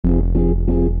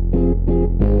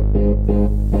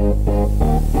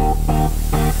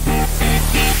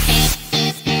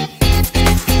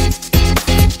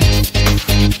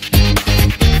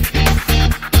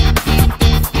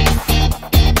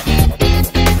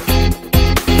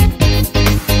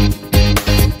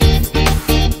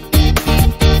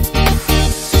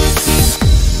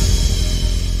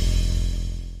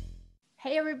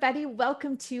everybody.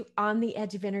 Welcome to On the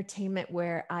Edge of Entertainment,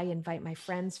 where I invite my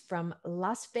friends from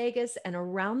Las Vegas and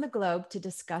around the globe to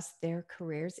discuss their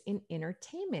careers in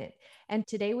entertainment. And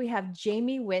today we have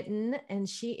Jaime Whitton, and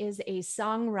she is a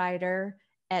songwriter,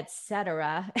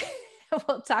 etc.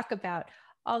 We'll talk about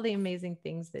all the amazing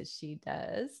things that she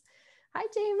does. Hi,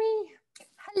 Jaime.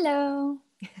 Hello.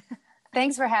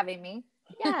 Thanks for having me.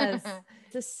 Yes,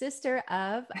 the sister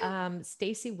of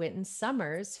Stacy Whitton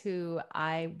Summers, who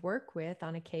I work with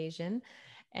on occasion.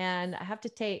 And I have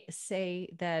to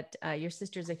say that your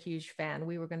sister's a huge fan.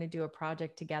 We were going to do a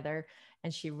project together,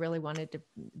 and she really wanted to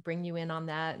bring you in on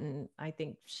that. And I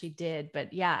think she did.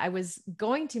 But yeah, I was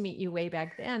going to meet you way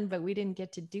back then, but we didn't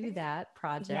get to do that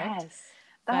project. Yes,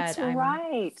 that's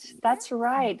right. That's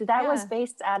right. That was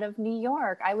based out of New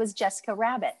York. I was Jessica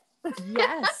Rabbit.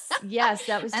 Yes,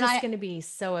 that was just going to be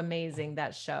so amazing,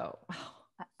 that show.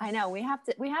 I know we have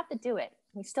to do it.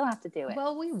 We still have to do it.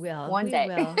 Well, we will one day.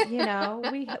 You know,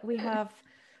 we have,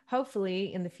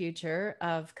 hopefully in the future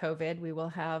of COVID, we will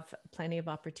have plenty of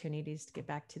opportunities to get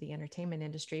back to the entertainment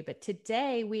industry. But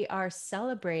today we are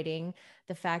celebrating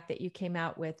the fact that you came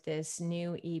out with this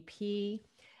new EP,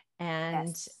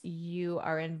 and you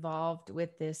are involved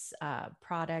with this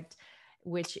product,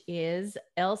 which is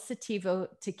SATIVO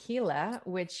Tequila,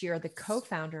 which you're the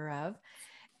co-founder of.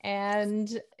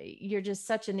 And you're just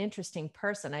such an interesting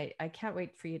person. I can't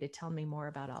wait for you to tell me more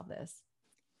about all this.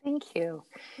 Thank you.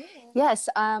 Yes.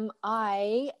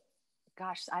 I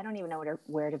don't even know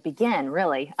where to begin,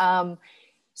 really.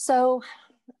 So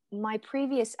my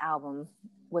previous album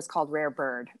was called Rare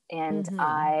Bird, and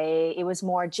it was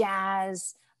more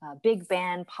jazz, big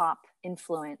band pop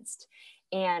influenced.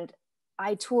 And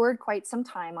I toured quite some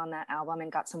time on that album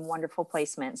and got some wonderful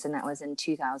placements, and that was in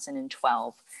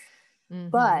 2012.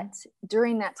 But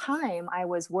during that time, I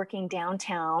was working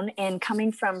downtown, and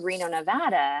coming from Reno,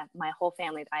 Nevada, my whole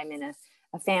family, I'm in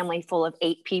a family full of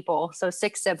 8 people, so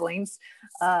 6 siblings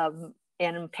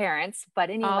and parents. But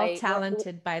anyway. All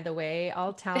talented, by the way,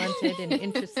 all talented and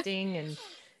interesting and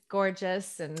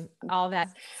gorgeous and all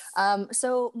that.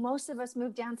 So most of us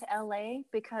moved down to LA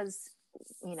because,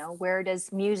 you know, where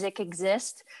does music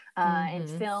exist and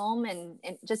film and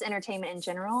just entertainment in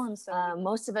general. And so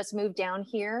most of us moved down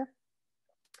here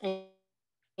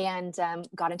and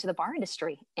got into the bar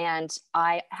industry. And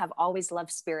I have always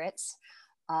loved spirits.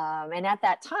 And at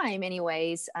that time,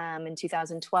 anyways, in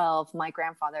 2012, my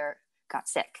grandfather got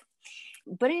sick.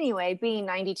 But anyway, being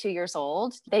 92 years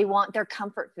old, they want their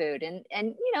comfort food. And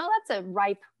you know, that's a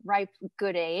ripe,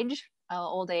 good age.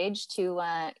 Old age to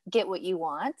get what you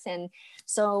want. And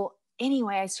so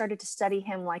anyway, I started to study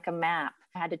him like a map.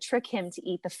 I had to trick him to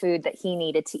eat the food that he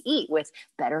needed to eat with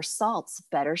better salts,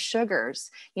 better sugars,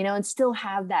 you know, and still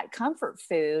have that comfort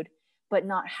food, but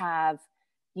not have,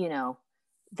 you know,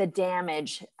 the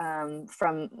damage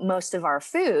from most of our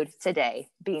food today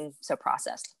being so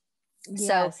processed.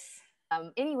 Yes.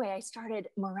 So anyway, I started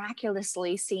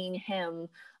miraculously seeing him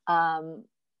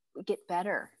get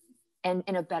better and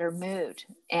in a better mood.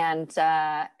 And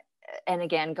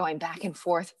again, going back and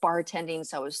forth bartending.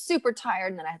 So I was super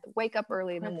tired, and then I had to wake up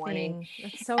early in the morning.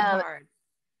 That's so hard.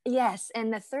 Yes.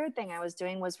 And the third thing I was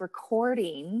doing was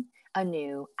recording a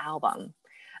new album,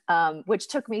 which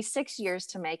took me 6 years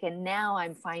to make. And now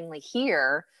I'm finally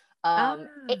here, 8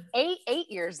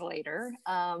 years later.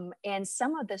 And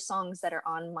some of the songs that are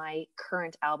on my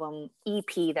current album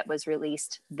EP that was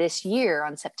released this year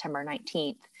on September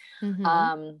 19th,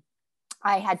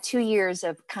 I had 2 years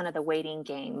of kind of the waiting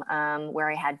game,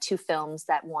 where I had 2 films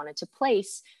that wanted to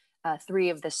place 3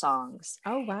 of the songs.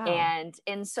 Oh, wow.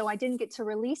 And so I didn't get to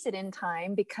release it in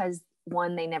time because,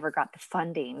 one, they never got the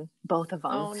funding, both of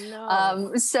them. Oh,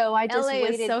 no. So I just LA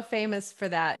waited. is so famous for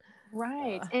that.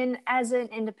 Right. And as an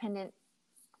independent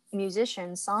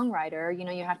musician, songwriter, you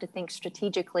know, you have to think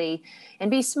strategically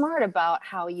and be smart about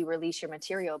how you release your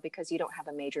material, because you don't have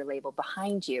a major label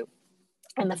behind you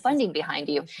and the funding behind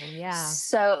you. Yeah.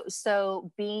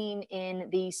 So being in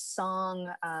the song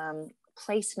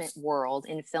placement world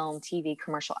in film, TV,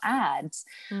 commercial ads,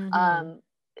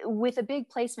 with a big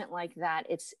placement like that,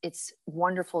 it's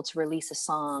wonderful to release a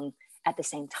song at the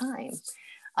same time.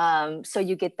 So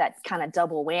you get that kind of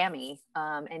double whammy,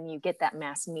 and you get that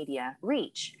mass media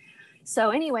reach. So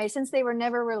anyway, since they were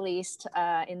never released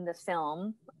in the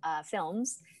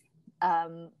films,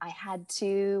 I had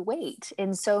to wait.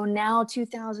 And so now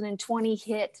 2020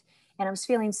 hit, and I was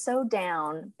feeling so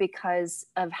down because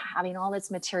of having all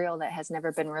this material that has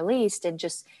never been released. And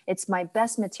just, it's my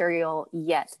best material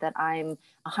yet that I'm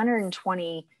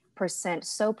 120%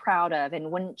 so proud of,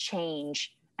 and wouldn't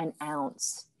change an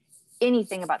ounce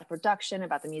anything about the production,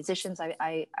 about the musicians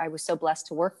I was so blessed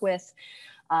to work with.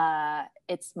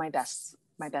 it's my best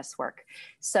work.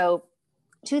 So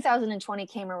 2020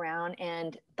 came around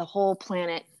and the whole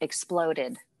planet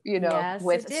exploded, Yes,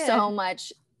 with it did. so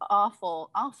much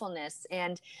awfulness.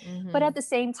 And, but at the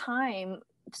same time,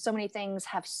 so many things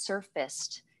have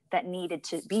surfaced that needed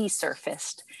to be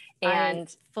surfaced. And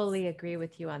I fully agree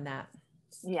with you on that.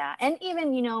 Yeah. And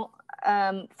even,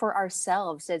 for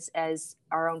ourselves as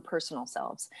our own personal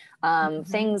selves,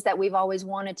 things that we've always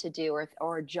wanted to do,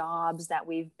 or jobs that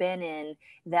we've been in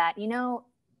that,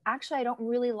 actually, I don't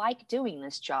really like doing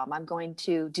this job. I'm going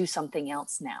to do something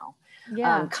else now.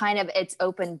 Yeah. Kind of, it's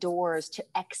opened doors to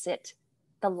exit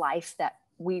the life that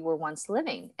we were once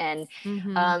living. And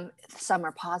some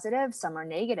are positive, some are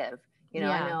negative. I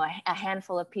know a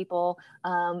handful of people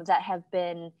that have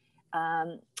been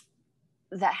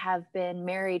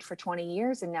married for 20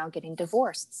 years and now getting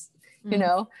divorced.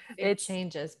 Big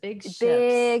changes, big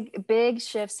shifts, big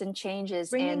shifts and changes.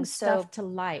 Bringing and stuff to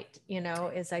light,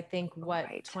 is I think what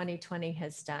 2020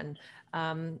 has done,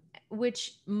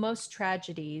 which most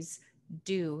tragedies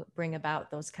do bring about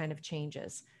those kind of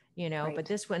changes, but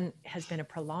this one has been a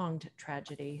prolonged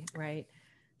tragedy. Right.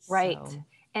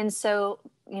 And so,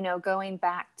 going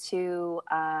back to,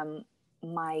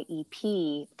 my EP,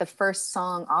 the first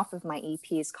song off of my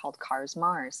EP is called Cars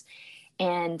Mars.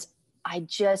 And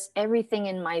everything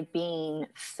in my being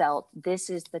felt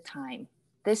this is the time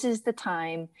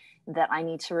that I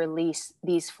need to release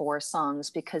these 4 songs,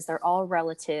 because they're all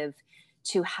relative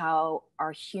to how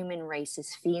our human race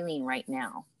is feeling right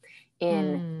now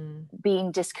in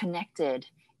being disconnected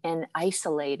and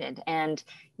isolated, and,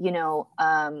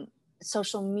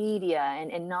 social media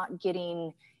and not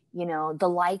getting, the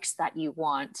likes that you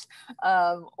want,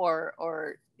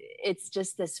 or it's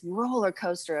just this roller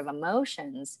coaster of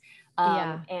emotions.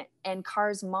 And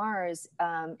Cars Mars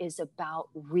is about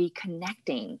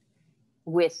reconnecting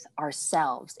with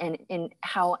ourselves and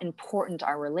how important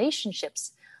our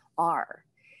relationships are.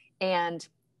 And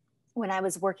when I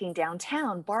was working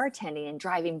downtown bartending and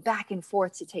driving back and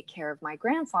forth to take care of my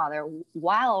grandfather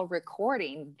while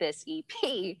recording this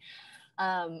EP,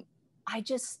 I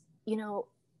just,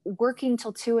 working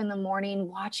till 2 a.m,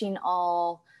 watching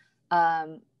all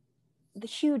the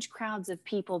huge crowds of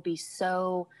people be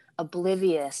so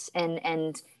oblivious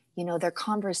and their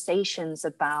conversations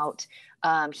about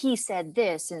he said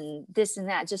this and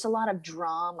that, just a lot of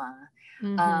drama.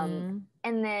 And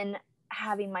then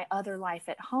having my other life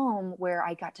at home where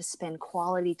I got to spend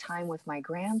quality time with my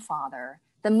grandfather,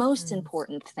 the most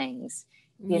important things,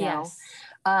 know.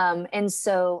 And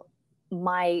so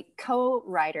my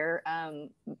co-writer,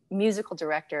 musical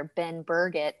director, Ben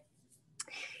Burgett,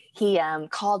 he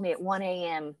called me at 1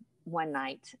 a.m. one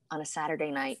night on a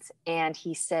Saturday night. And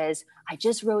he says, I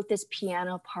just wrote this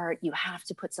piano part. You have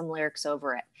to put some lyrics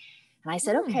over it. And I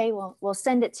said, okay, well,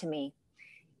 send it to me.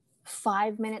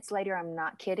 5 minutes later, I'm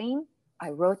not kidding, I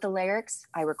wrote the lyrics,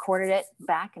 I recorded it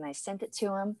back, and I sent it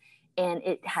to him. And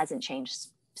it hasn't changed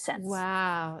since.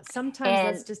 Wow.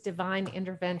 Sometimes that's just divine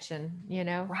intervention,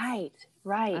 Right.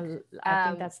 I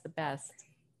think that's the best.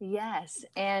 Yes.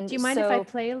 And do you mind if I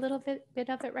play a little bit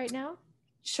of it right now?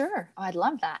 Sure. Oh, I'd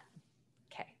love that.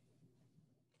 Okay.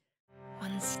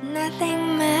 Once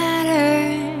nothing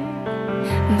mattered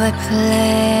but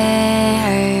play,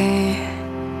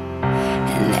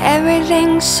 and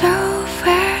everything so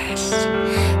fast paced.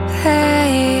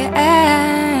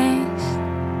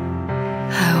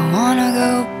 I wanna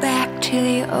go back to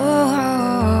the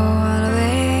old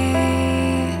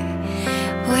way,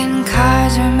 when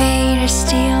cars were made of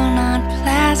steel, not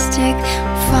plastic.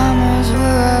 Farmers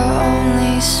were our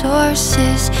only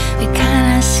sources. We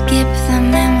kinda skipped the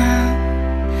memo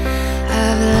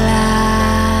of life.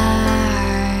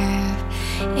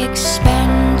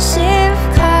 Expensive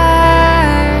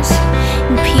cars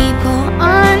and people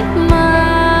on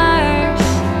Mars,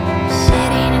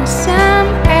 sitting in some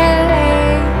LA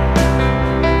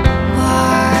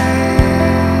bar.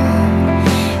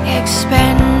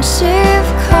 Expensive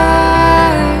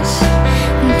cars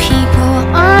and people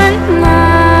on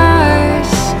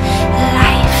Mars.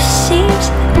 Life seems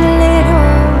a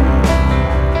little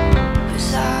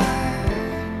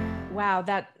bizarre. Wow,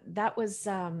 that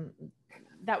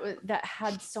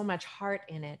had so much heart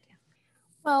in it.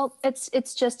 Well,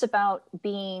 it's just about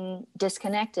being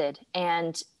disconnected.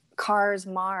 And Cars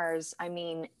Mars, I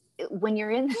mean, when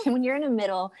you're in the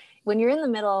middle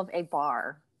of a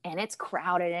bar and it's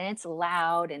crowded and it's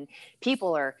loud and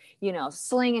people are,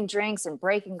 slinging drinks and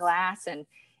breaking glass, and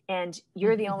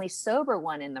you're the only sober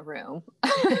one in the room.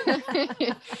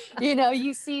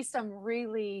 You see some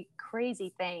really crazy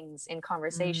things in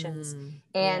conversations.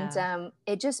 And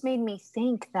it just made me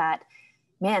think that,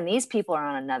 man, these people are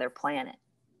on another planet.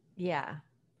 Yeah.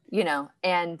 You know,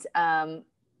 and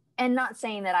not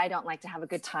saying that I don't like to have a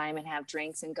good time and have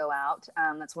drinks and go out.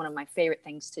 That's one of my favorite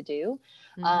things to do.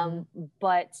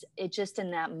 But it just,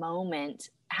 in that moment,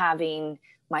 having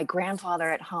my grandfather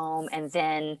at home, and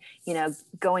then, you know,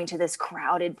 going to this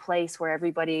crowded place where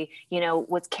everybody, you know,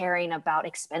 was caring about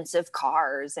expensive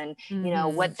cars and, you know,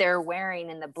 what they're wearing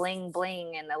and the bling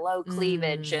bling and the low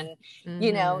cleavage and,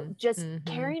 you know, just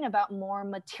caring about more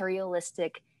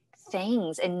materialistic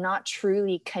things and not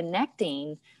truly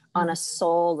connecting on a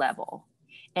soul level.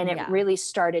 And it really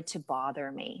started to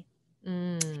bother me.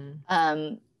 And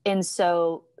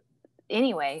so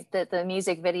anyway, the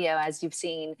music video, as you've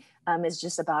seen, is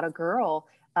just about a girl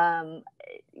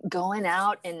going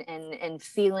out and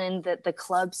feeling the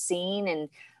club scene.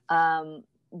 And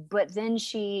but then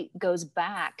she goes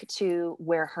back to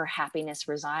where her happiness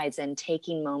resides and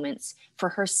taking moments for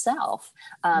herself.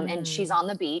 And she's on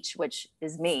the beach, which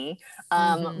is me,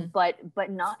 but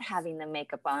not having the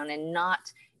makeup on and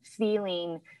not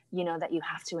feeling, you know, that you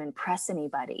have to impress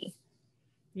anybody.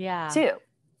 Yeah. Too.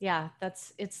 Yeah.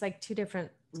 It's like two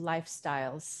different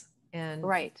lifestyles. And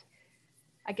right.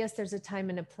 I guess there's a time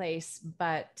and a place,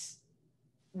 but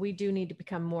we do need to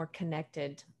become more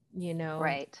connected, you know,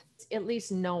 right. At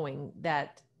least knowing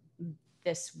that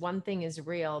this one thing is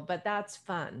real, but that's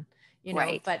fun, you know,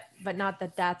 right. but not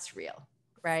that that's real.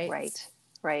 Right. Right.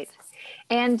 Right.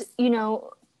 And, you know,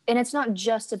 and it's not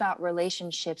just about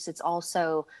relationships. It's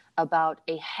also about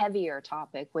a heavier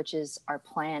topic, which is our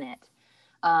planet,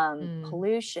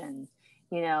 pollution,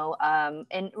 you know,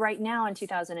 and right now in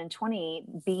 2020,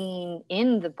 being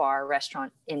in the bar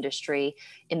restaurant industry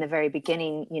in the very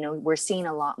beginning, you know, we're seeing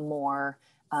a lot more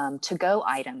to-go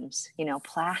items, you know,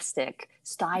 plastic,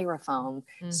 styrofoam,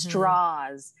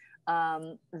 straws,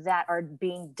 that are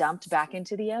being dumped back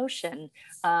into the ocean.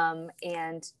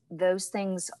 And those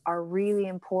things are really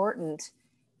important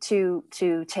to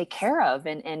take care of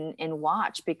and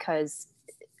watch, because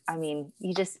I mean,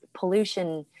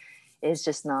 pollution is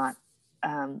just not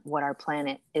what our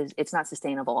planet is. It's not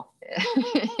sustainable.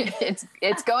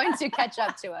 it's going to catch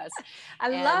up to us. I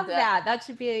love that. That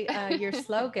should be your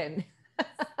slogan.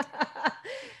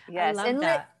 Yes.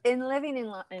 And living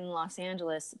in Los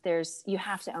Angeles, you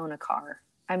have to own a car.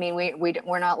 I mean,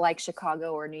 we're not like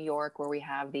Chicago or New York, where we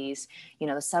have these, you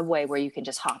know, the subway where you can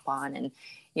just hop on and,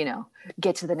 you know,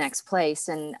 get to the next place.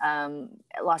 And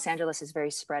Los Angeles is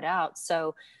very spread out.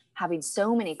 So having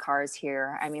so many cars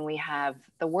here, I mean, we have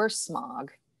the worst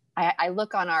smog. I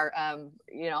look on our,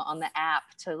 you know, on the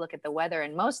app to look at the weather,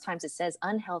 and most times it says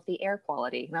unhealthy air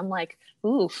quality. And I'm like,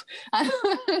 oof. I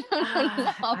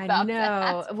know.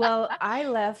 That. Well, I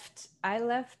left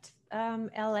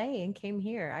LA and came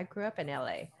here. I grew up in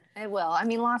LA. Well, I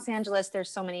mean, Los Angeles, there's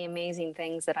so many amazing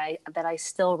things that I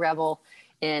still revel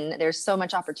in. There's so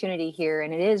much opportunity here,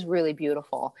 and it is really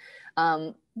beautiful.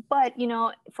 But, you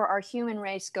know, for our human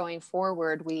race going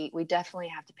forward, we definitely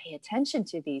have to pay attention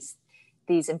to these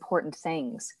important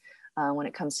things when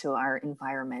it comes to our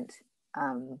environment.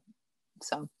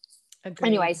 So agreed.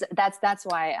 Anyways, that's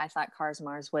why I thought Cars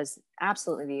Mars was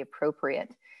absolutely the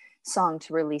appropriate song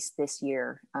to release this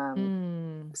year.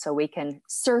 So we can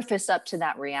surface up to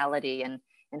that reality and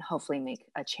hopefully make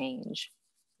a change.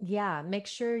 Yeah. Make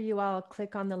sure you all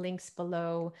click on the links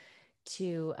below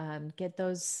to get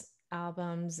those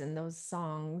albums and those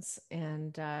songs.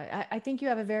 And I think you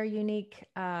have a very unique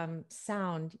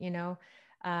sound, you know,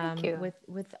 Thank you.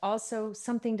 with also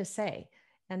something to say.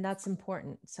 And that's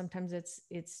important. Sometimes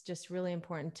it's just really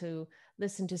important to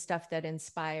listen to stuff that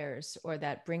inspires or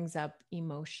that brings up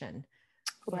emotion.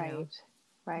 Right. Know?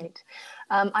 Right.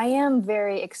 I am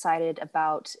very excited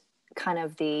about kind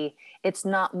of it's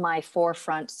not my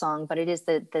forefront song, but it is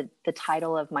the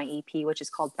title of my EP, which is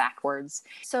called Backwards.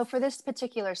 So for this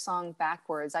particular song,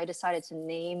 Backwards, I decided to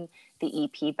name the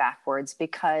EP Backwards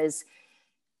because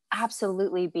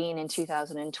absolutely being in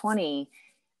 2020,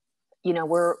 you know,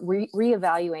 we're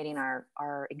reevaluating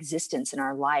our existence and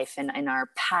our life and our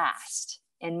past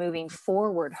and moving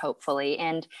forward, hopefully.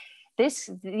 And these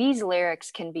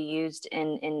lyrics can be used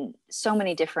in so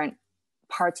many different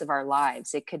parts of our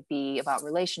lives. It could be about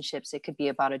relationships. It could be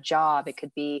about a job. It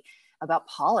could be about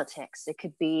politics. It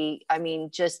could be, I mean,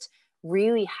 just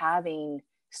really having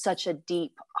such a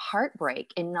deep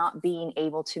heartbreak and not being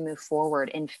able to move forward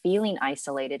and feeling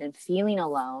isolated and feeling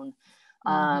alone.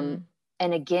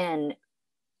 And again,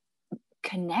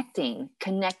 connecting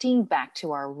back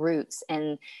to our roots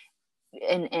and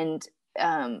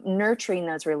nurturing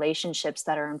those relationships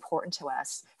that are important to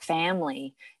us,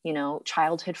 family, you know,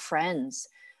 childhood friends,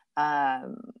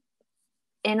 and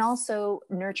also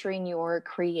nurturing your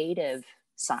creative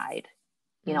side,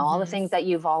 you know, all the things that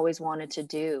you've always wanted to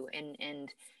do, and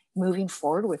moving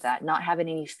forward with that, not having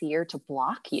any fear to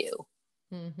block you.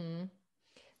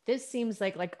 This seems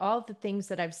like all the things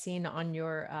that I've seen on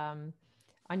your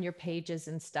pages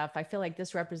and stuff. I feel like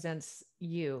this represents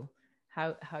you,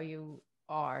 how you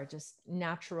are, just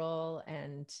natural.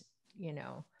 And, you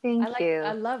know, Thank you.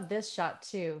 I love this shot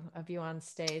too of you on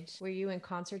stage. Were you in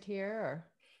concert here, or?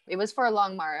 It was for a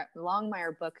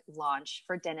Longmire book launch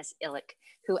for Dennis Illick,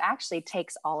 who actually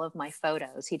takes all of my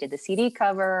photos. He did the CD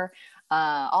cover,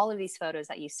 all of these photos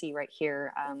that you see right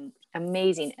here.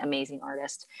 Amazing, amazing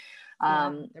artist.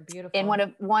 They're beautiful.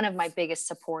 And one of my biggest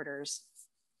supporters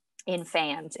in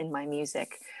fans in my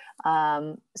music.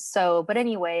 But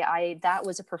anyway, that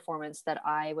was a performance that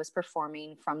I was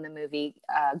performing from the movie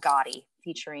Gotti,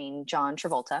 featuring John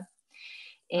Travolta.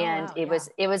 And it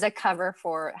was a cover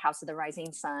for House of the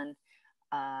Rising Sun.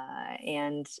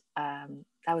 And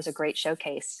that was a great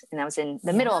showcase. And that was in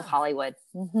the middle of Hollywood.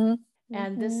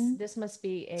 And this must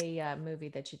be a movie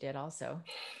that you did also.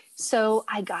 So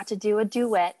I got to do a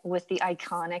duet with the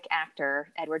iconic actor,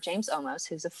 Edward James Olmos,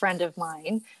 who's a friend of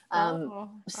mine.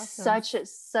 Awesome.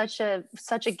 Such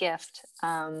a gift.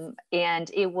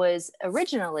 And it was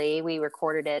originally, we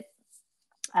recorded it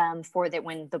for that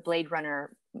when the Blade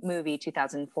Runner movie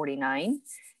 2049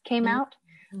 came out.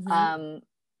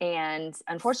 And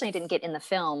unfortunately it didn't get in the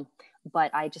film,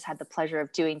 but I just had the pleasure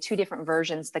of doing two different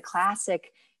versions. The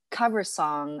classic cover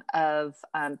song of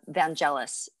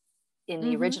Vangelis in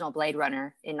the original Blade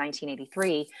Runner in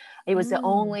 1983. It was the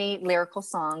only lyrical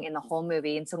song in the whole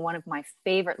movie. And so one of my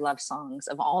favorite love songs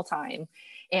of all time.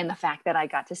 And the fact that I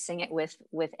got to sing it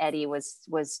with Eddie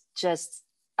was just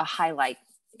a highlight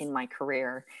in my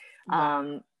career.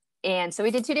 Wow. And so we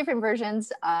did two different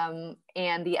versions. And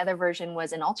the other version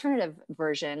was an alternative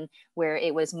version where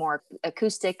it was more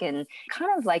acoustic and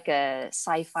kind of like a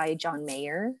sci-fi John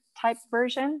Mayer type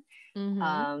version.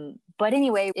 But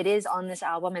anyway, it is on this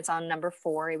album. It's on number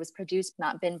 4. It was produced,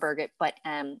 not Ben Burgett, but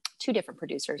two different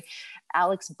producers,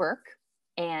 Alex Burke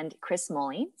and Chris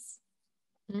Mullins.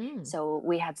 So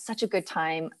we had such a good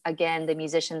time. Again, the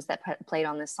musicians that played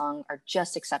on this song are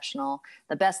just exceptional.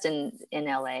 The best in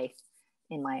LA,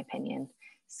 in my opinion.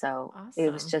 So awesome.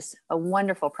 It was just a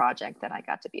wonderful project that I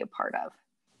got to be a part of.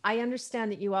 I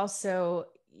understand that you also,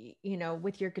 you know,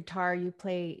 with your guitar, you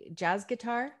play jazz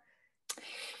guitar.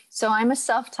 So I'm a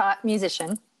self-taught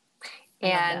musician,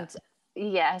 and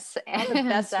yes, all the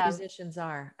best musicians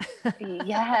are.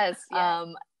 Yes.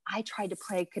 I tried to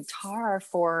play guitar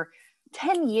for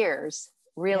 10 years,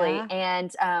 really.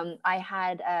 And I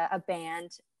had a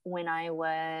band when I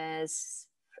was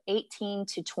 18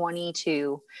 to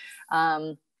 22.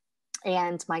 And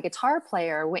my guitar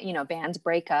player, you know, bands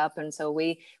break up. And so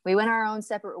we went our own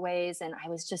separate ways. And I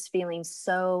was just feeling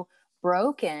so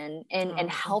broken and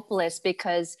helpless,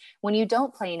 because when you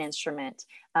don't play an instrument,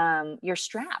 you're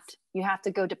strapped. You have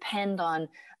to go depend on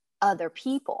other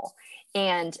people.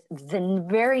 And the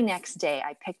very next day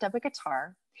I picked up a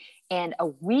guitar, and a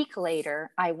week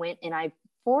later I went and I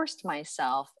forced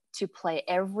myself to play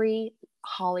every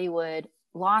Hollywood,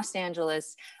 Los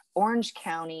Angeles, Orange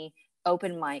County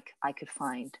open mic I could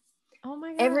find. Oh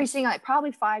my God. Every single,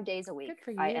 probably 5 days a week. Good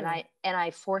for you. And I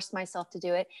forced myself to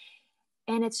do it.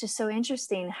 And it's just so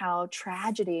interesting how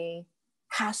tragedy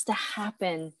has to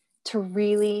happen to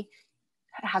really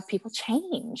have people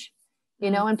change, you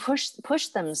know, and push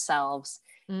themselves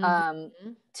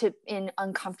to in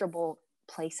uncomfortable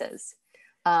places.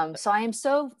 So I am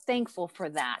so thankful for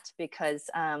that, because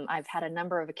I've had a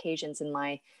number of occasions in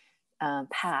my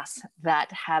past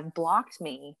that have blocked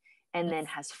me and then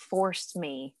has forced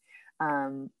me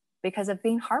because of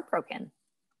being heartbroken.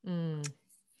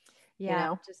 Yeah, you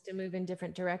know? just to move in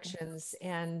different directions.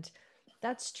 And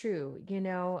that's true. You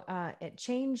know,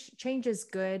 change is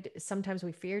good. Sometimes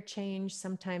we fear change.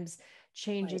 Sometimes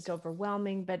change is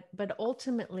overwhelming, but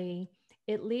ultimately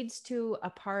it leads to a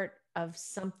part of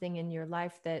something in your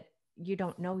life that you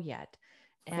don't know yet.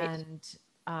 And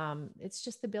it's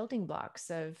just the building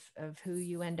blocks of who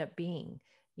you end up being,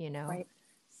 you know? Right.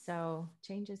 So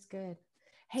change is good.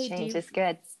 Hey, change is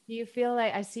good. Do you feel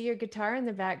like, I see your guitar in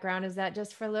the background, is that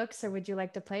just for looks, or would you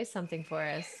like to play something for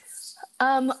us?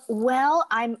 Well,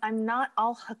 I'm not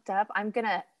all hooked up. I'm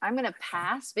gonna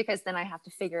pass, because then I have to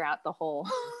figure out the whole.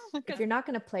 If you're not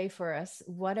gonna play for us,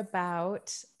 what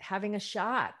about having a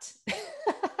shot?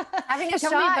 Having a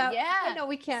shot, yeah. I know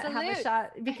we can't have a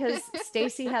shot because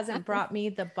Stacy hasn't brought me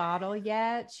the bottle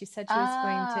yet. She said she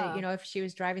was going to, you know, if she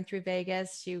was driving through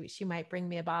Vegas, she might bring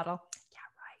me a bottle.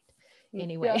 Yeah, right.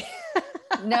 Anyway.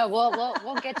 No,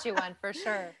 we'll get you one for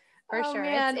sure. For sure.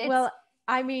 Man. Well,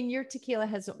 I mean, your tequila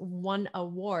has won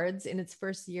awards in its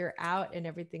first year out and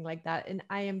everything like that. And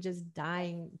I am just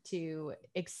dying to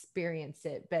experience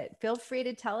it. But feel free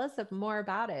to tell us more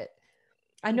about it.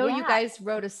 I know you Yeah. guys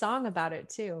wrote a song about it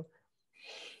too.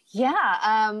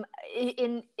 Yeah.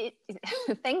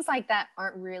 Things like that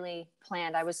aren't really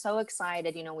planned. I was so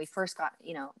excited. We first got,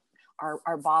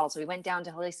 our bottles. We went down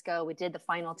to Jalisco. We did the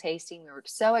final tasting. We were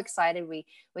so excited. We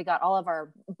got all of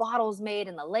our bottles made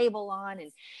and the label on.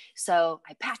 And so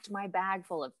I packed my bag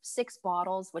full of 6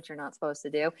 bottles, which you're not supposed to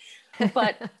do,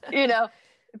 but,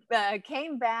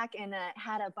 came back and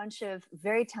had a bunch of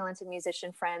very talented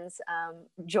musician friends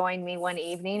join me one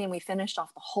evening, and we finished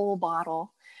off the whole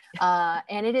bottle.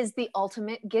 And it is the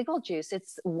ultimate giggle juice.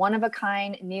 It's one of a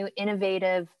kind, new,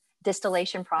 innovative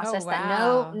distillation process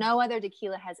that no other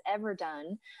tequila has ever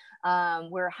done.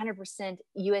 We're 100%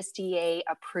 USDA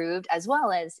approved, as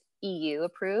well as EU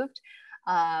approved,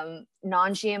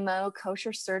 non-GMO,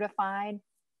 kosher certified.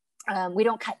 We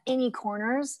don't cut any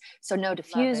corners, so no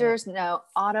diffusers, no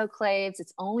autoclaves.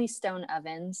 It's only stone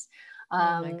ovens.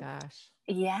 Oh my gosh.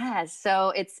 Yeah.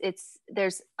 So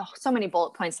there's so many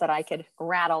bullet points that I could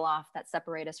rattle off that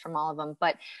separate us from all of them,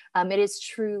 but it is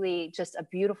truly just a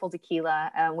beautiful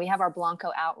tequila. We have our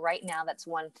Blanco out right now. That's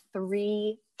won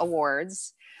 3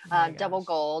 awards, double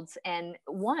golds, and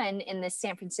one in the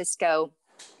San Francisco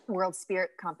World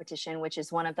Spirit Competition, which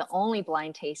is one of the only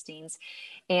blind tastings.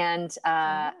 And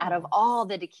out of all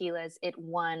the tequilas, it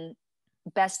won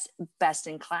best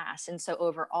in class. And so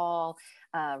overall,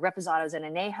 reposados and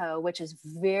añejo, which is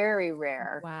very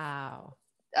rare. Wow.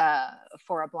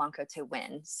 For a Blanco to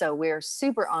win. So we're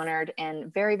super honored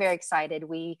and very, very excited.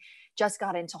 We just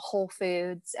got into Whole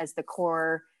Foods as the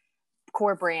core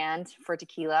brand for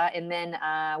tequila. And then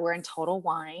we're in Total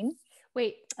Wine.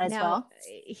 Wait, as now, well.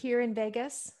 Here in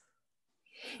Vegas?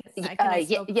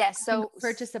 Yes. So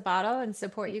purchase a bottle and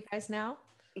support you guys now?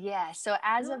 Yeah. So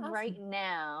as of right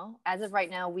now,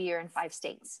 we are in 5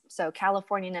 states. So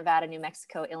California, Nevada, New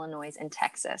Mexico, Illinois, and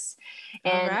Texas.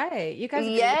 And all right. You guys are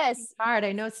working hard.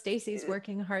 I know Stacy's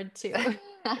working hard too.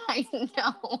 I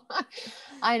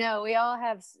know. We all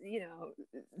have,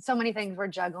 so many things we're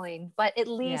juggling, but at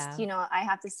least, I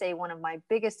have to say one of my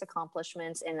biggest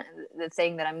accomplishments and the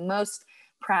thing that I'm most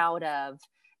proud of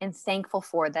and thankful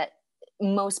for that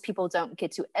most people don't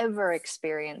get to ever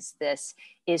experience this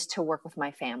is to work with my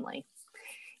family.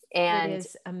 And it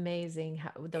is amazing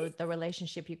how the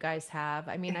relationship you guys have.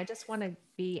 I mean, I just want to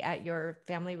be at your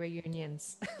family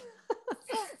reunions.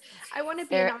 I want to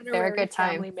be an honorary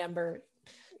family member.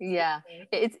 Yeah,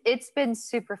 it's been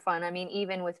super fun. I mean,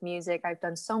 even with music, I've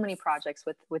done so many projects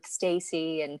with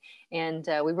Stacy, and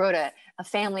we wrote a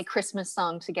family Christmas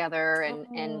song together,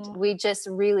 and we just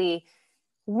really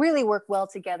work well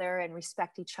together and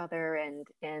respect each other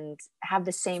and have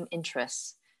the same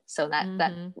interests. So that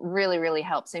really, really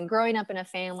helps. And growing up in a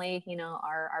family,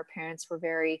 our parents were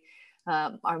very,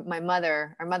 our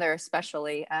mother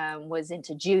especially was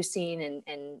into juicing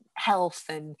and health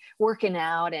and working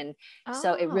out. And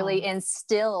so it really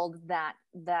instilled that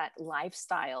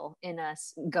lifestyle in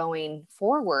us going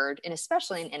forward, and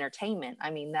especially in entertainment. I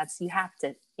mean, you have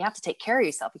to take care of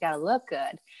yourself. You got to look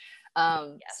good.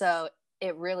 So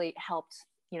it really helped,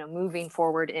 moving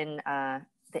forward in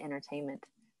the entertainment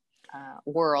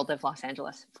world of Los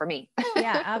Angeles for me.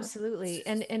 Yeah, absolutely.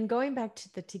 And going back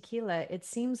to the tequila, it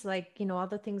seems like, all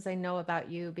the things I know about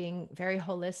you being very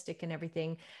holistic and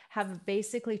everything have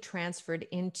basically transferred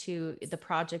into the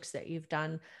projects that you've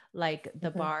done, like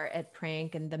the bar at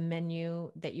Prank and the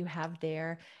menu that you have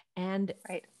there, and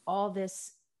all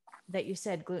this that you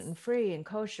said, gluten-free and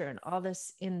kosher, and all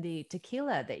this in the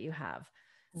tequila that you have.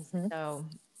 So,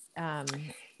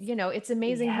 it's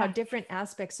amazing how different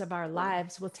aspects of our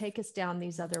lives will take us down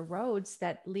these other roads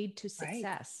that lead to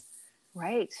success.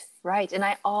 Right. And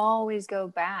I always go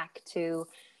back to,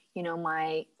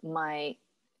 my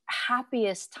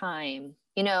happiest time.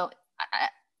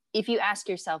 If you ask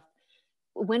yourself,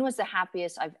 when was the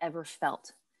happiest I've ever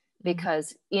felt?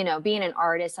 Because, being an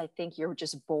artist, I think you're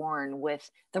just born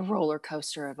with the roller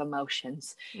coaster of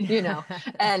emotions,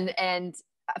 and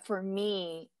for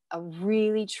me, a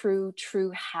really true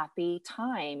happy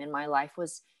time in my life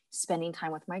was spending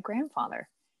time with my grandfather.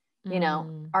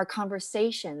 Our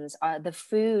conversations, the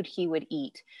food he would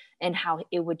eat and how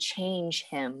it would change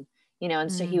him, and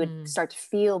so he would start to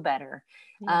feel better.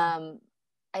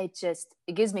 It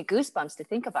gives me goosebumps to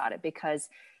think about it, because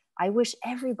I wish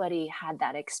everybody had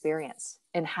that experience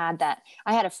and had that.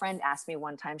 I had a friend ask me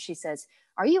one time, she says,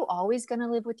 "Are you always going to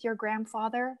live with your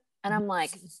grandfather?" And I'm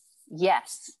like,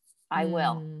 yes, I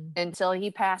will, until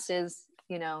he passes,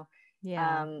 I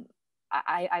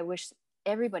wish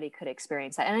everybody could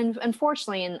experience that. And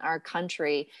unfortunately, in our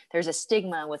country, there's a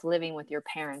stigma with living with your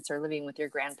parents or living with your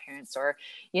grandparents, or,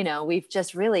 you know, we've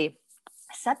just really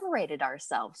separated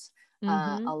ourselves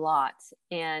a lot.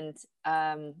 And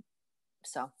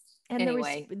so and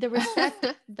anyway, the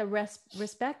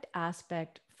respect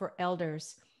aspect for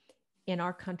elders in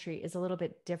our country is a little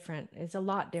bit different. It's a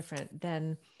lot different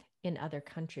than in other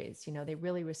countries. You know, they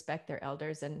really respect their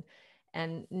elders. And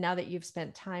now that you've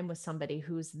spent time with somebody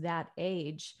who's that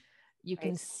age, you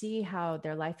can see how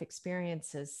their life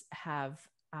experiences have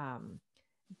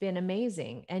been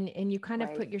amazing. And you kind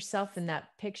of put yourself in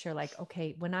that picture, like,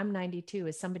 okay, when I'm 92,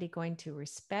 is somebody going to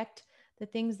respect the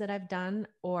things that I've done?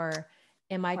 Or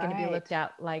am I going to be looked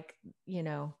at like, you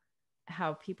know,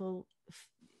 how people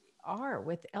are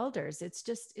with elders? It's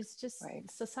just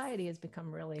society has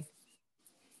become really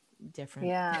different.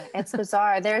 Yeah, it's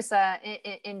bizarre. There's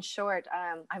in short,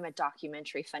 I'm a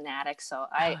documentary fanatic. So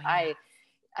I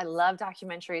love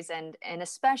documentaries, and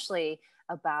especially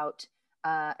about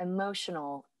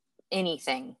emotional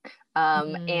anything.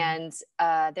 And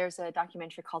there's a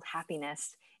documentary called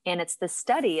Happiness, and it's the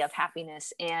study of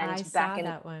happiness. And I saw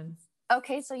that one.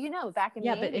 Okay, so, you know, back in the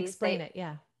 80s, but explain it.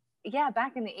 Yeah,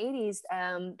 back in the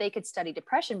 80s, they could study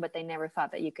depression, but they never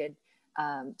thought that you could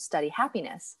study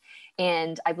happiness.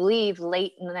 And I believe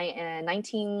late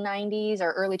 1990s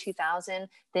or early 2000,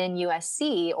 then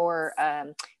USC or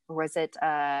was it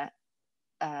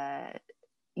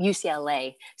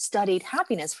UCLA studied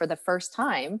happiness for the first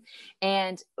time,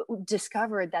 and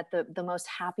discovered that the most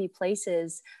happy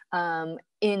places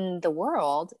in the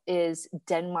world is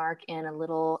Denmark and a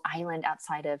little island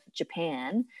outside of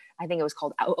Japan. I think it was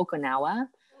called Okinawa.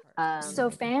 So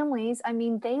families, I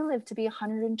mean, they live to be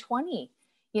 120,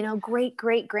 you know, great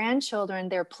grandchildren.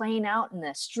 They're playing out in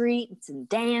the streets and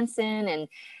dancing,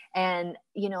 and,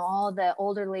 you know, all the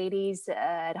older ladies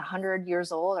at 100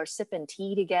 years old are sipping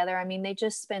tea together. I mean, they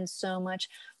just spend so much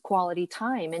quality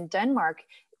time. In Denmark,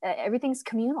 everything's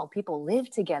communal. People live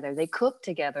together, they cook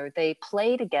together, they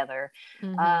play together.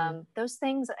 Those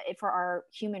things for our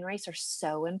human race are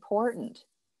so important,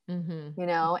 you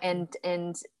know,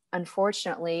 and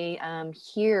unfortunately,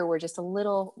 here we're just a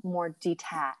little more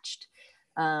detached.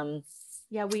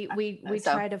 We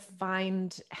try to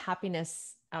find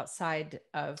happiness outside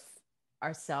of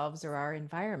ourselves or our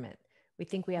environment. We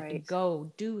think we have to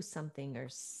go do something or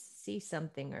see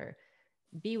something or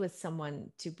be with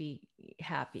someone to be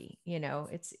happy. You know,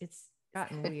 it's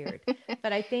gotten weird.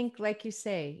 But I think, like you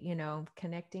say, you know,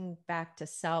 connecting back to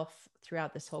self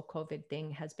throughout this whole COVID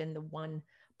thing has been the one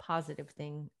positive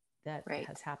thing that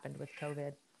has happened with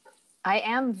COVID. I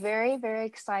am very, very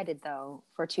excited, though,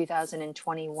 for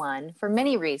 2021 for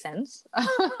many reasons.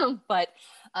 But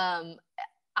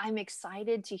I'm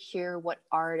excited to hear what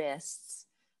artists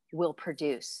will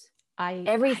produce.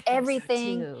 Everything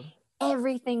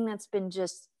that's been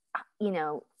just, you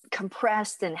know,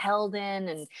 compressed and held in,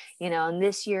 and, you know, and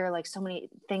this year, like, so many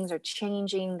things are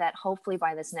changing that hopefully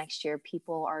by this next year,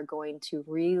 people are going to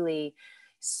really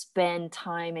spend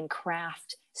time and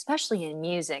craft, especially in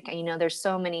music. And, you know, there's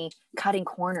so many cutting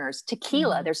corners.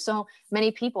 Tequila, there's so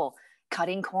many people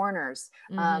cutting corners.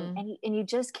 And you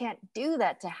just can't do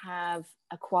that to have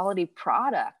a quality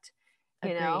product,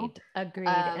 you know? Agreed.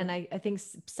 And I think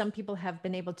some people have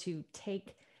been able to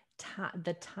take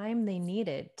the time they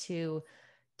needed to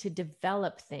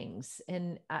develop things.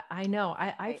 And I know,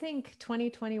 I think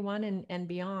 2021 and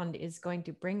beyond is going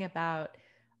to bring about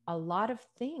a lot of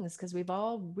things, because we've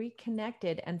all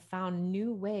reconnected and found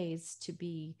new ways to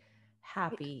be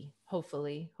happy.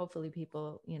 Hopefully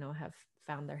people, you know, have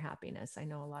found their happiness. I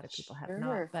know a lot of people have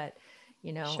not, but,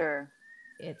 you know,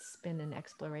 it's been an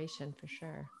exploration for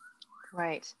sure.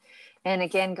 Right. And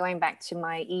again, going back to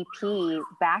my EP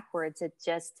Backwards,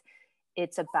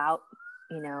 it's about,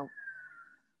 you know,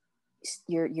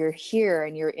 you're here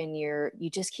and you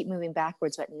just keep moving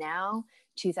backwards. But now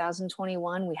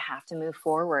 2021, we have to move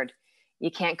forward. You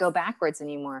can't go backwards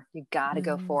anymore. You got to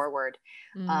go forward.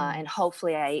 And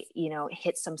hopefully I, you know,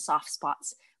 hit some soft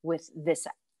spots with this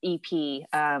EP,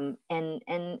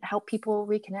 and help people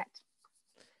reconnect.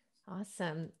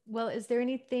 Awesome. Well, is there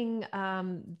anything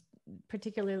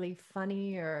particularly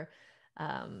funny or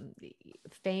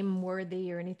fame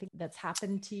worthy or anything that's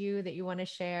happened to you that you want to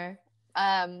share?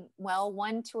 Well,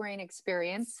 one touring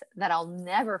experience that I'll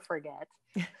never forget.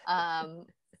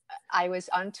 I was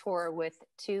on tour with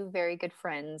two very good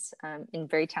friends, and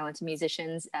very talented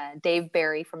musicians, Dave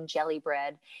Barry from Jelly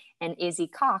Bread and Izzy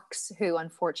Cox, who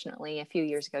unfortunately a few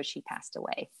years ago, she passed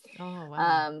away. Oh,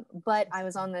 wow. But I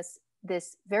was on this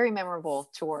this very memorable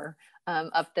tour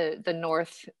up the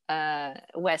north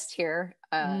west here.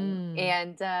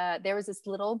 And there was this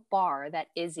little bar that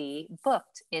Izzy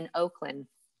booked in Oakland.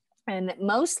 And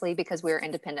mostly because we were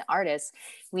independent artists,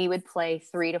 we would play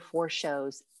 3 to 4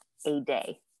 shows a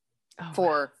day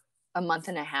for a month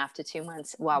and a half to 2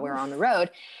 months while we were on the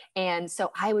road. And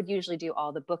so I would usually do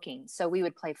all the booking. So we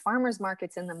would play farmers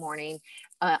markets in the morning,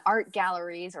 art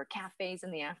galleries or cafes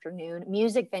in the afternoon,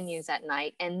 music venues at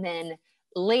night, and then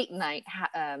late night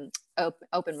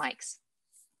open mics.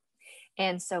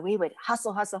 And so we would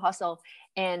hustle.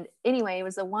 And anyway, it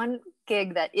was the one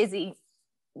gig that Izzy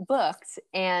booked,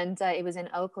 and it was in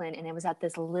Oakland, and it was at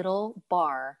this little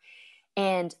bar.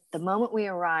 And the moment we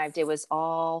arrived, it was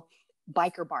all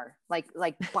biker bar, like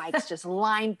bikes just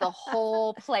lined the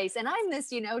whole place. And I'm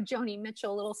this, Joni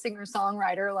Mitchell, little singer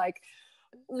songwriter, like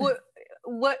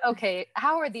what okay,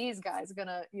 how are these guys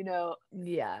gonna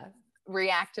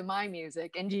react to my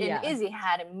music? And Izzy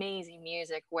had amazing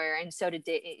music, and so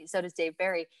does Dave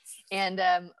Barry, and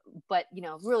but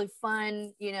really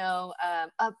fun,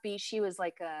 upbeat. She was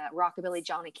like a rockabilly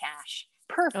Johnny Cash,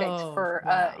 perfect for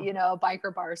a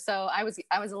biker bar. So I was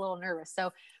a little nervous.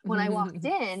 So when I walked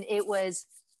in, it was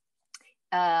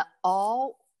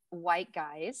all white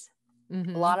guys,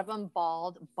 a lot of them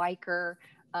bald, biker,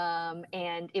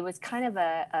 and it was kind of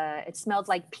it smelled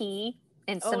like pee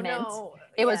and cement.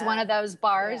 It was one of those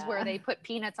bars where they put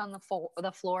peanuts on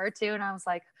the floor too, and I was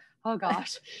like, oh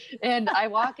gosh. And I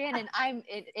walk in, and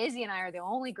Izzy and I are the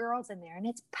only girls in there, and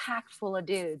it's packed full of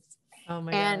dudes. Oh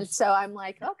my and gosh. So I'm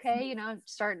like, okay,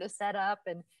 starting to set up,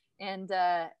 and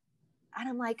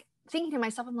I'm like thinking to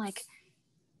myself, I'm like,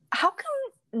 how come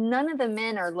none of the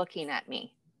men are looking at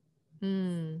me?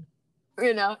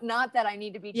 Not that I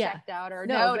need to be checked out or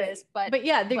noticed, but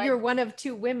you're one of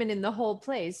 2 women in the whole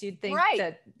place. You'd think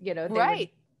that, they would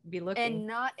be looking. And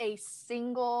not a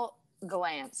single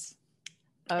glance.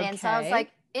 Okay. And so I was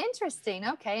like, interesting.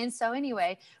 Okay. And so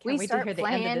anyway, we start playing.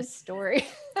 The end of this story.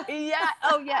 Yeah.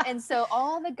 Oh yeah. And so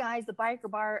all the guys, the biker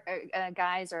bar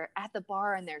guys are at the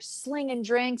bar, and they're slinging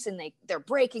drinks, and they're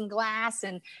breaking glass,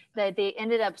 and they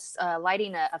ended up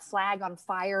lighting a flag on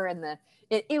fire. And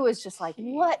it was just like,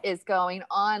 what is going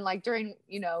on? Like during,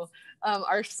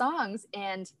 our songs.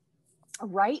 And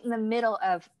right in the middle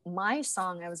of my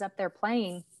song, I was up there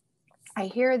playing, I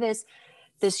hear this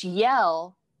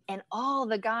yell, and all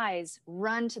the guys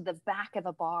run to the back of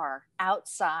the bar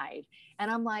outside. And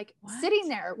I'm like, sitting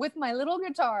there with my little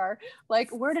guitar, like,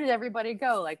 where did everybody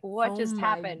go? Like, what just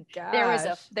happened? Gosh.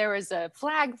 There was a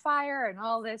flag fire and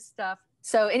all this stuff.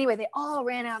 So anyway, they all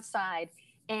ran outside,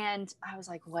 and I was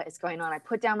like, what is going on? I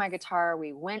put down my guitar.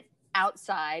 We went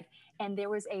outside, and there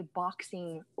was a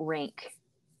boxing rink,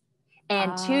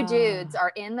 and 2 dudes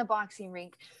are in the boxing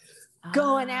rink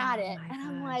going at it. And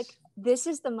I'm like, this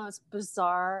is the most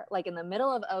bizarre, like in the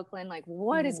middle of Oakland, like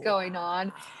what is going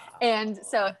on? And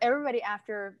so everybody,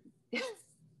 after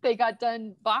they got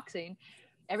done boxing,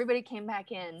 everybody came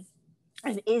back in,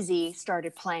 and Izzy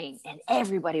started playing, and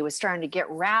everybody was starting to get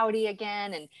rowdy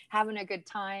again and having a good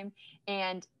time.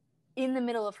 And in the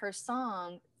middle of her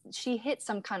song, she hit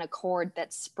some kind of chord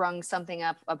that sprung something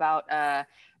up about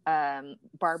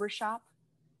barbershop.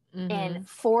 And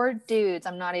 4 dudes,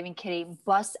 I'm not even kidding,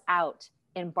 bust out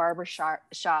in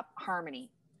barbershop harmony.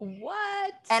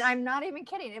 What? And I'm not even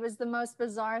kidding. It was the most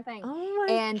bizarre thing. Oh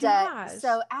my gosh.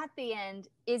 So at the end,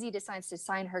 Izzy decides to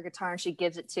sign her guitar, and she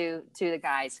gives it to the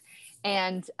guys.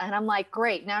 And I'm like,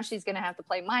 great, now she's gonna have to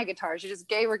play my guitar. She just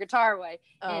gave her guitar away.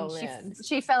 And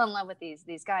she fell in love with these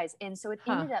guys. And so it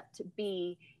ended up to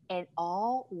be an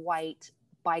all white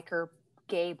biker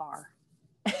gay bar.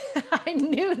 I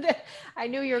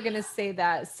knew you were going to say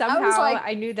that. Somehow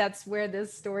I knew that's where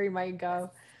this story might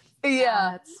go.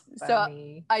 Yeah. That's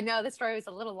funny. So I know the story was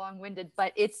a little long-winded,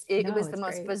 but it was the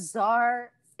most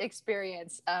bizarre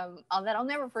experience that I'll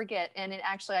never forget. And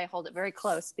I hold it very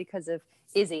close because of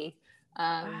Izzy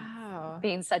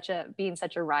being such a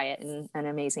riot and an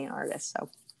amazing artist. So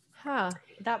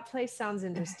that place sounds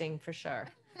interesting for sure.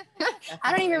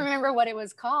 I don't even remember what it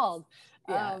was called.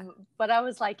 But I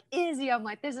was like, Izzy, I'm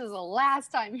like, this is the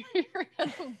last time you're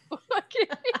gonna book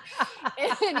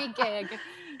any gig.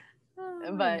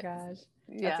 Oh my gosh,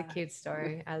 that's a cute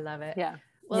story. I love it. Yeah.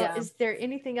 Well, is there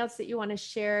anything else that you want to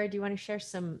share? Do you want to share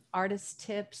some artist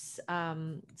tips?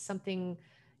 Something,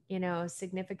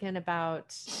 significant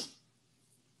about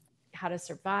how to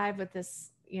survive with this,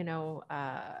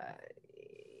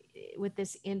 with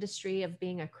this industry of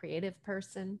being a creative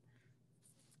person?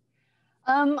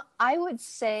 I would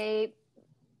say,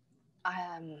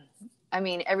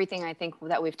 everything I think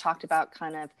that we've talked about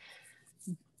kind of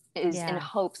is in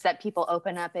hopes that people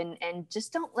open up and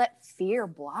just don't let fear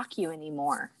block you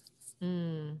anymore.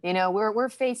 You know, we're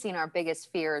facing our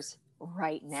biggest fears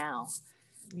right now.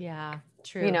 Yeah,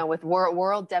 true. You know, with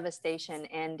world devastation.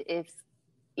 And if,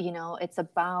 you know, it's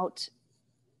about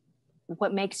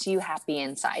what makes you happy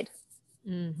inside.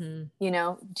 You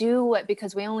know, do what,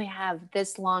 because we only have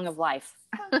this long of life.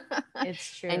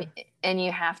 It's true. And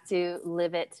you have to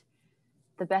live it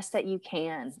the best that you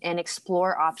can and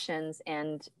explore options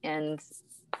and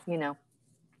you know,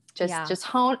 just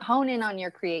hone in on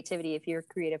your creativity if you're a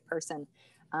creative person,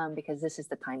 because this is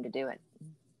the time to do it.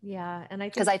 Yeah. And I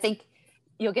think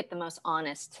you'll get the most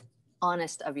honest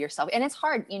of yourself. And it's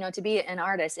hard, you know, to be an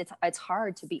artist. It's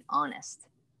hard to be honest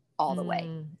all the way.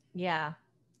 Yeah.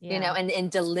 You know,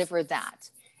 and deliver that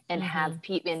and have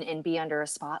people and be under a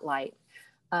spotlight.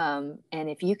 And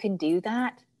if you can do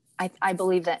that, I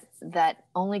believe that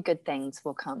only good things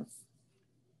will come.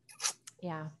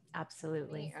 Yeah,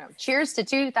 absolutely. Cheers to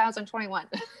 2021.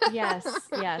 Yes.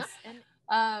 Yes.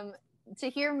 To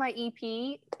hear my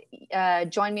EP,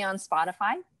 join me on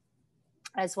Spotify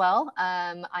as well.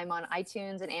 I'm on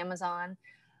iTunes and Amazon.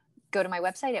 Go to my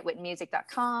website at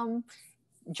whittonmusic.com.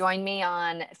 Join me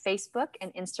on Facebook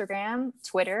and Instagram,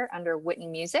 Twitter under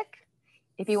Whitton Music.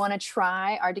 If you want to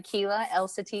try our tequila, El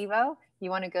Sativo,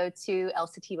 you want to go to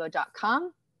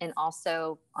elsativo.com, and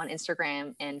also on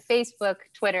Instagram and Facebook,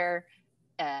 Twitter,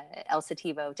 El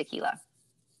Sativo Tequila.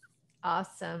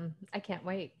 Awesome. I can't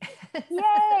wait.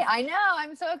 Yay. I know.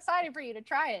 I'm so excited for you to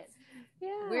try it.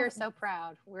 Yeah. We're so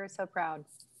proud. We're so proud.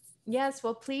 Yes.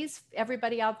 Well, please,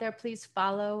 everybody out there, please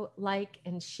follow, like,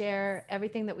 and share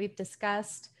everything that we've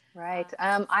discussed. Right.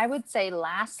 I would say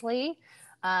lastly,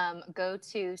 go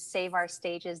to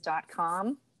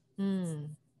saveourstages.com.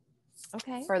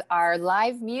 Okay. For our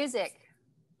live music.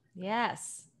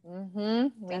 Yes.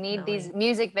 We need these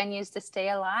music venues to stay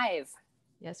alive.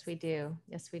 Yes, we do.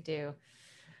 Yes, we do.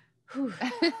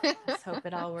 Let's hope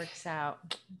it all works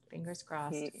out. Fingers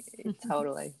crossed.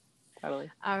 Totally.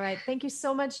 All right. Thank you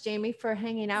so much, Jaime, for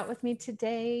hanging out with me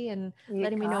today and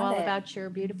letting me know all about your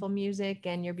beautiful music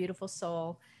and your beautiful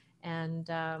soul. And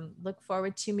look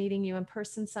forward to meeting you in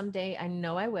person someday. I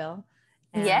know I will.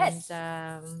 And, yes.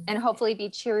 And hopefully be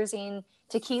cheersing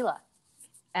tequila.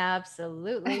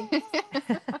 Absolutely.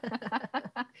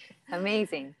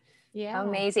 Amazing. Yeah.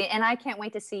 Amazing. And I can't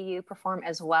wait to see you perform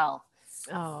as well.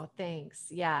 Oh, thanks.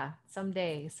 Yeah.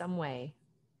 Someday, some way.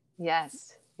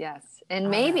 Yes. And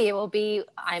maybe it will be,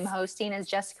 I'm hosting as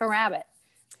Jessica Rabbit.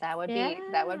 That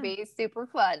would be super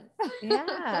fun.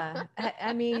 Yeah.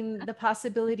 I mean, the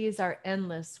possibilities are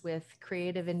endless with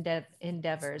creative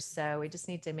endeavors. So we just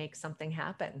need to make something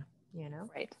happen, you know?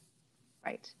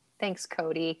 Right. Thanks,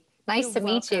 Coty. Nice to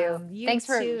meet you. Thanks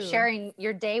for sharing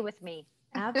your day with me.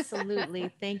 Absolutely.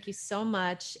 Thank you so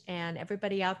much. And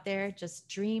everybody out there, just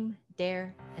dream,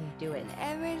 dare, and do it.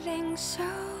 Everything's so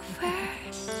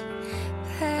fast.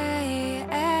 Hey,